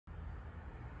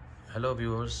Hello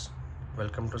viewers,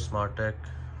 welcome to Smart Tech.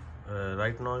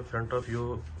 Right now in front of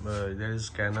you there is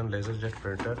Canon LaserJet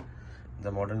printer. The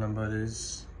model number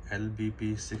is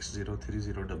LBP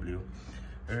 6030w.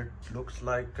 It looks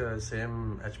like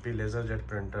same HP LaserJet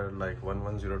printer like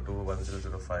 1102,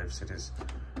 1005 series,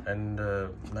 and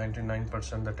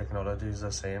 99% the technology is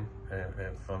the same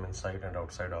from inside and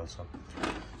outside also.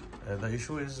 The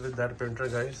issue is with that printer,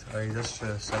 guys. I just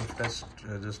self-test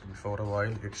just before a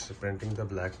while. It's printing the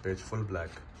black page, full black.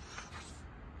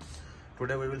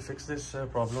 Today we will fix this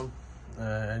problem,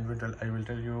 and I will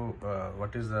tell you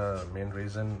what is the main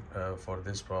reason for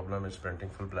this problem. Is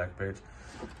printing full black page,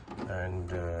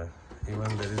 and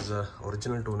even there is a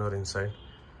original toner inside.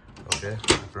 Okay,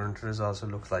 the printer is also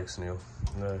looks like new.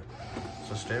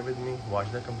 So stay with me, watch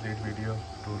the complete video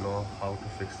to know how to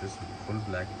fix this full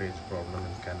black page problem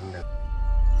in Canon.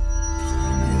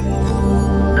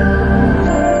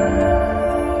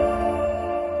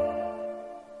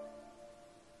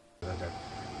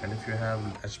 And if you have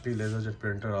HP LaserJet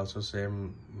printer, also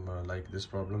same like this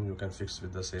problem, you can fix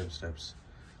with the same steps.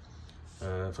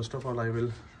 First of all, I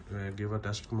will give a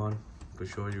test command to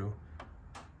show you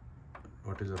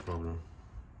what is the problem.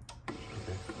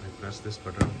 Okay, I press this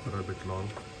button for a bit long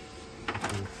to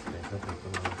make the paper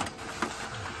out.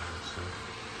 So,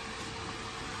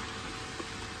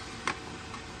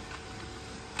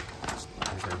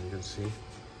 and you can see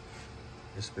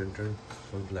it's printed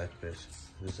full black page.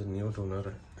 This is a new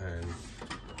toner, and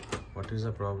what is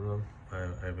the problem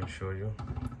I will show you.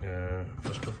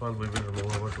 First of all, we will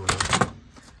remove our toner.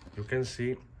 You can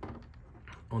see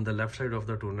on the left side of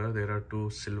the toner there are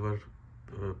two silver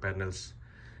panels.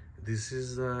 This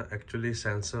is actually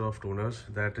sensor of tuners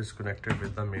that is connected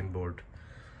with the main board,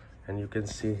 and you can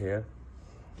see here.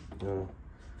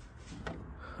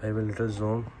 I will little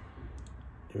zoom.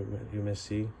 You may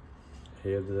see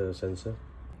here the sensor.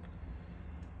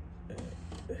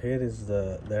 Here is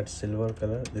that silver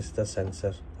color. This is the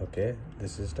sensor. Okay,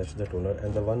 this is touch the tuner,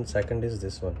 and the one second is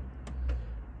this one.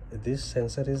 This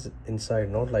sensor is inside,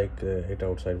 not like it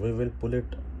outside. We will pull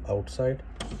it outside.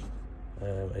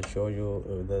 I show you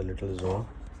the little zoom.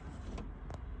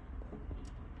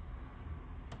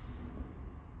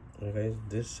 Okay,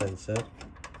 this sensor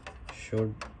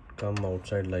should come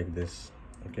outside like this.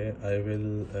 Okay, I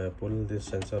will pull this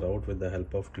sensor out with the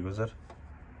help of tweezer.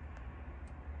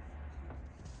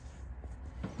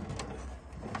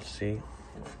 See,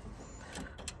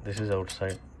 this is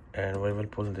outside, and we will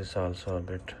pull this also a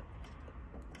bit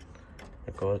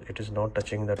because it is not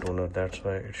touching the toner. That's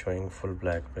why it's showing full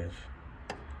black page.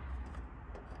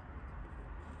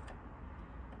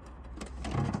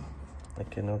 I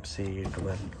cannot see it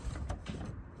well.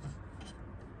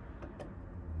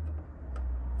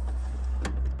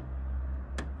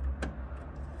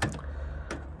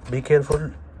 Be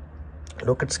careful.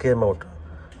 Look, it came out.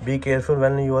 Be careful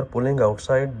when you are pulling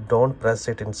outside. Don't press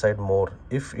it inside more.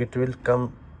 If it will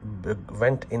come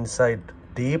went inside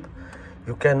deep,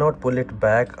 you cannot pull it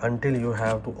back until you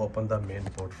have to open the main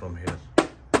port from here.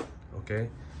 Okay,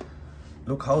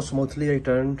 look how smoothly I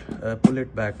turned. Pull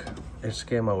it back, it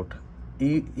came out.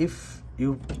 If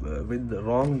you with the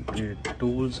wrong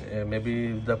tools,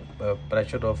 maybe the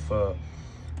pressure of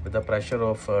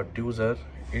tweezer,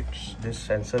 this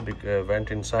sensor went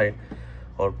inside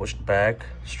or pushed back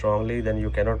strongly, then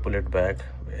you cannot pull it back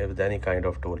with any kind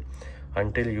of tool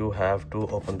until you have to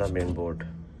open the main board.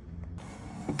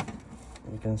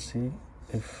 You can see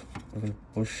if we will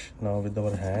push now with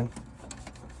our hand,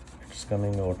 it's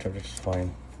coming out, it's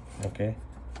fine. Okay,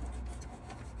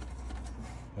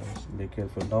 be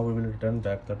careful. Now we will return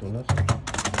back the tuner,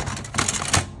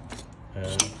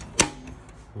 and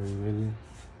we will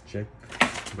check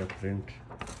the print.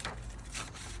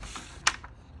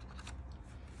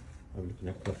 I will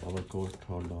connect the power cord.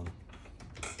 Hold on.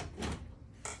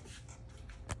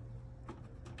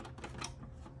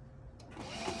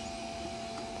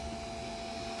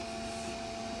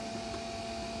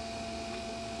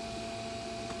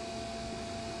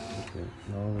 Okay,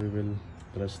 now we will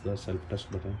press the self-test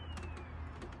button.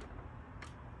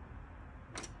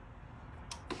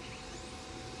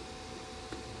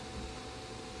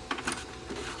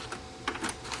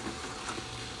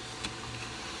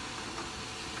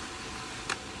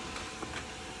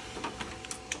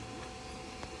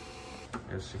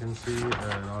 Yes, you can see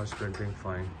now it's printing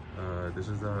fine. This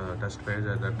is the test page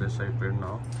that this I print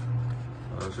now.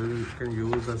 So you can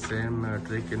use the same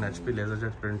trick in HP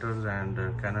LaserJet printers and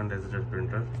Canon LaserJet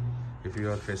printer if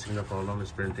you are facing the problem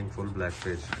is printing full black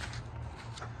page.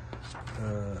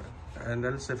 And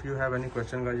else, if you have any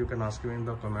question, guys, you can ask me in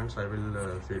the comments. I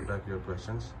will feedback your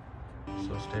questions.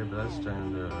 So stay blessed,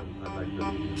 and I like the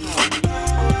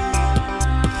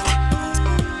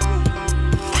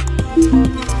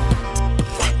video.